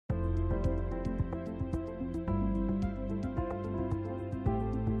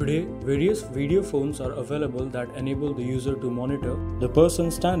Today, various video phones are available that enable the user to monitor the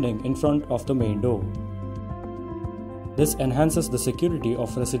person standing in front of the main door. This enhances the security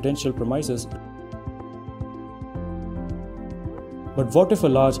of residential premises. But what if a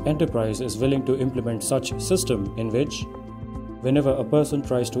large enterprise is willing to implement such system in which, whenever a person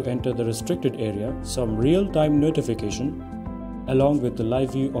tries to enter the restricted area, some real-time notification along with the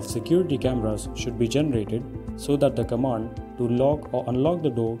live view of security cameras should be generated so that the command to lock or unlock the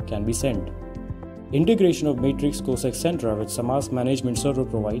door can be sent. Integration of Matrix COSEC Centra with SAMAS management server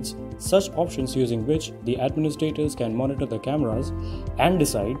provides such options using which the administrators can monitor the cameras and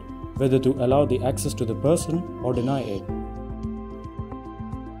decide whether to allow the access to the person or deny it.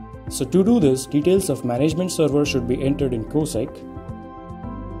 So to do this, details of management server should be entered in COSEC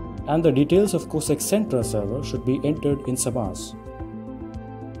and the details of COSEC Centra server should be entered in SAMAS.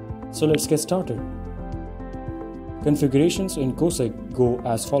 So let's get started. Configurations in COSEC go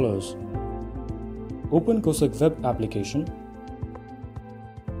as follows. Open COSEC web application.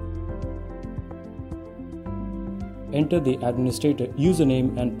 Enter the administrator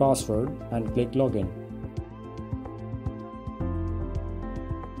username and password and click login.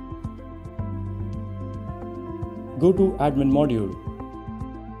 Go to admin module.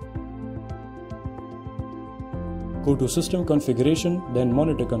 Go to system configuration, then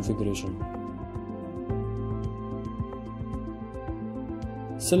monitor configuration.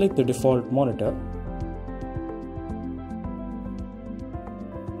 Select the default monitor.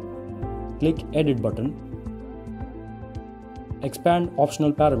 Click Edit button. Expand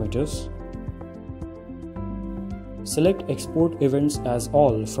optional parameters. Select Export Events as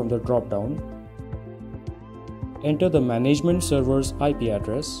All from the drop-down. Enter the management server's IP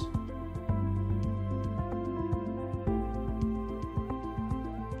address.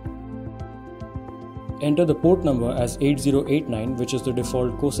 Enter the port number as 8089, which is the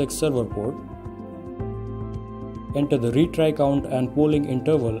default COSEC server port. Enter the retry count and polling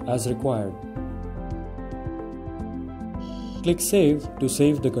interval as required. Click Save to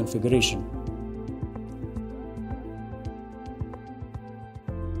save the configuration.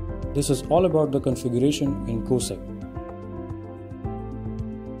 This is all about the configuration in COSEC.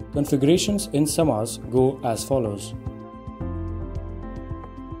 Configurations in SAMAS go as follows.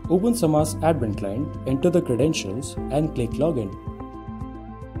 Open SAMAS admin client, enter the credentials and click Login.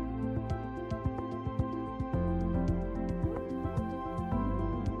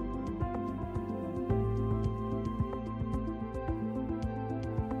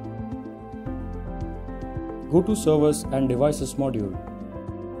 Go to Servers and Devices module.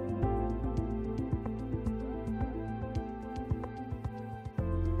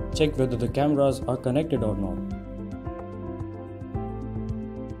 Check whether the cameras are connected or not.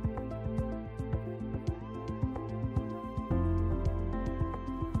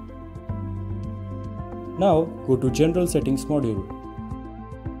 Now go to General Settings module.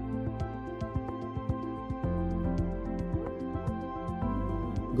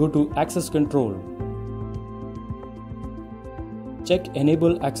 Go to Access Control. Check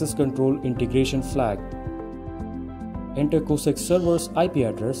Enable Access Control Integration flag. Enter COSEC server's IP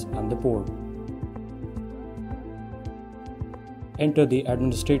address and the port. Enter the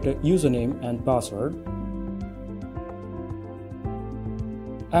administrator username and password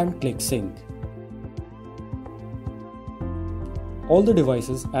and click Sync. All the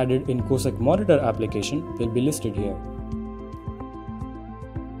devices added in COSEC Monitor application will be listed here.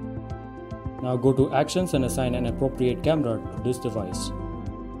 Now go to Actions and assign an appropriate camera to this device.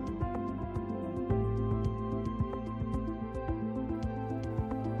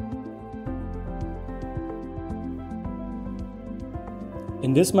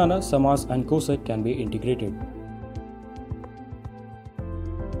 In this manner, SAMAS and COSEC can be integrated.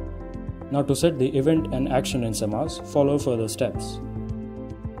 Now to set the event and action in SAMAS, follow further steps.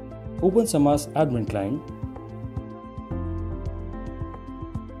 Open SAMAS admin client.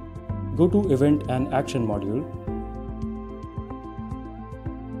 Go to Event and Action module.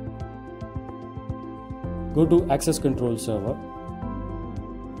 Go to Access Control Server.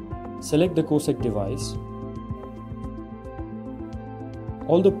 Select the COSEC device.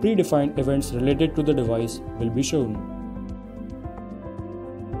 All the predefined events related to the device will be shown.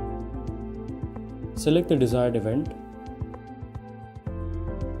 Select the desired event.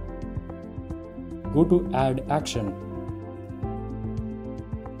 Go to Add Action.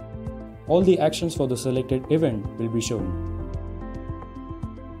 All the actions for the selected event will be shown.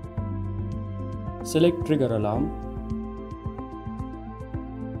 Select Trigger Alarm.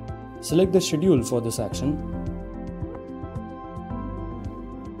 Select the schedule for this action.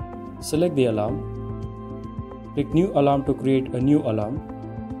 Select the alarm. Click New Alarm to create a new alarm.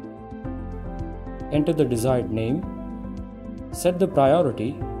 enter the desired name, set the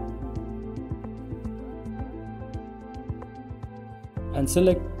priority, and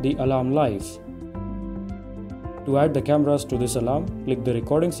select the alarm live. To add the cameras to this alarm, click the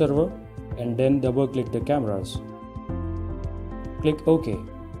recording server and then double-click the cameras. Click OK.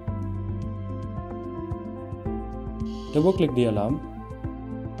 Double-click the alarm.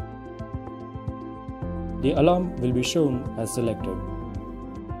 The alarm will be shown as selected.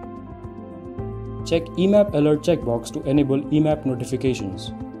 Check EMAP alert checkbox to enable EMAP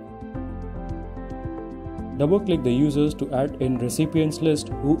notifications. Double-click the users to add in recipients list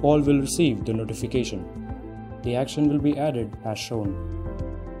who all will receive the notification. The action will be added as shown.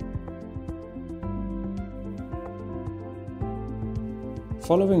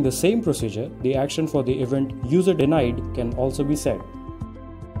 Following the same procedure, the action for the event user denied can also be set.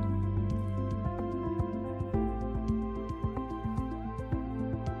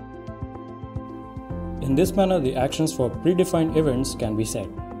 In this manner, the actions for predefined events can be set.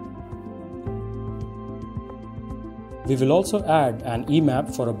 We will also add an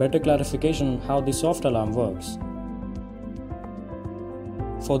EMAP for a better clarification on how the soft alarm works.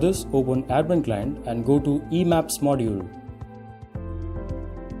 For this, open Admin Client and go to EMAPs module.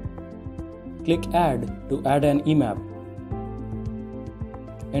 Click Add to add an EMAP.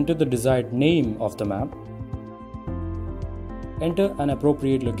 Enter the desired name of the map. Enter an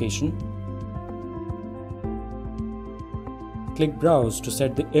appropriate location. Click Browse to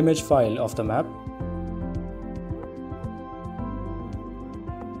set the image file of the map.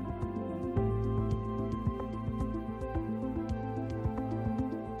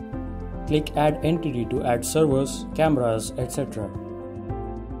 Click Add Entity to add servers, cameras, etc.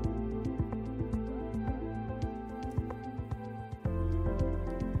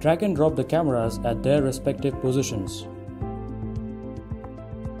 Drag and drop the cameras at their respective positions.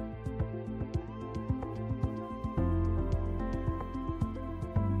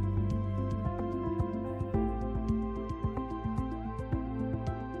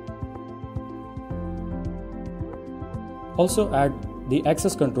 Also add the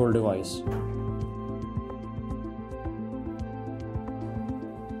access control device.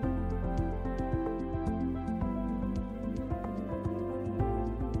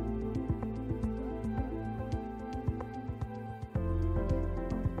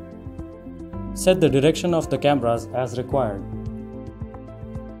 Set the direction of the cameras as required.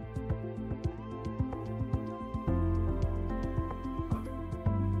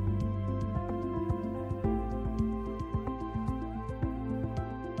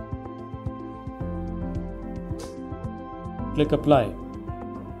 Click Apply.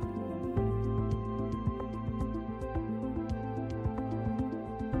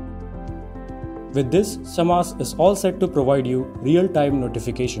 With this, SAMAS is all set to provide you real-time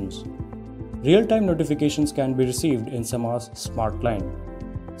notifications. Real-time notifications can be received in SAMAS Smart Client.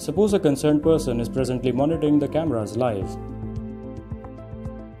 Suppose a concerned person is presently monitoring the cameras live.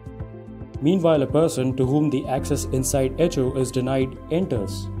 Meanwhile, a person to whom the access inside HO is denied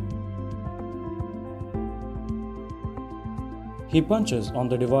enters. He punches on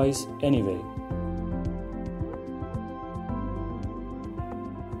the device anyway.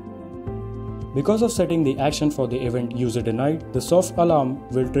 Because of setting the action for the event user denied, the soft alarm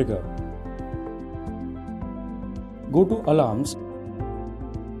will trigger. Go to Alarms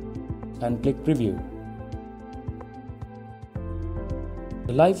and click Preview.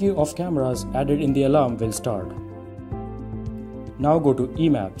 The live view of cameras added in the alarm will start. Now go to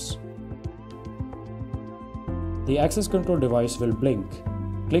EMAPs. The access control device will blink.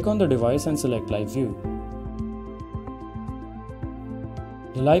 Click on the device and select Live View.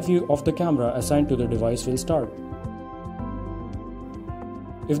 The live view of the camera assigned to the device will start.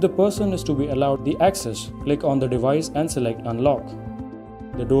 If the person is to be allowed the access, click on the device and select Unlock.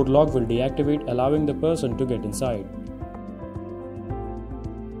 The door lock will deactivate, allowing the person to get inside.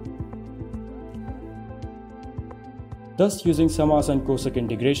 Thus, using SAMAS and COSEC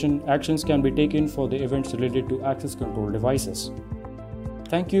integration, actions can be taken for the events related to access control devices.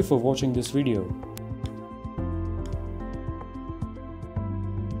 Thank you for watching this video.